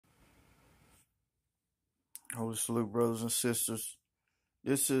Holy salute, brothers and sisters.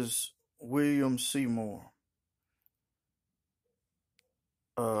 This is William Seymour,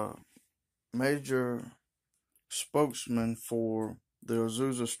 major spokesman for the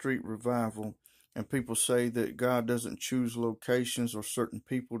Azusa Street Revival. And people say that God doesn't choose locations or certain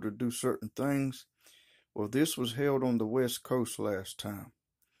people to do certain things. Well, this was held on the West Coast last time.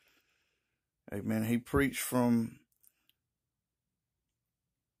 Amen. He preached from,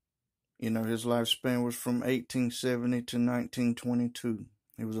 his lifespan was from 1870 to 1922.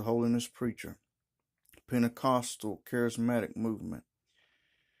 He was a holiness preacher. Pentecostal charismatic movement.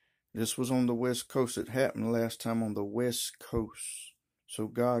 This was on the West Coast. It happened last time on the West Coast. So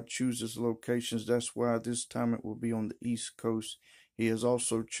God chooses locations. That's why this time it will be on the East Coast. He has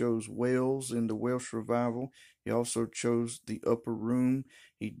also chose Wales in the Welsh revival. He also chose the upper room.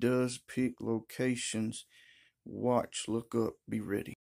 He does pick locations. Watch, look up, be ready.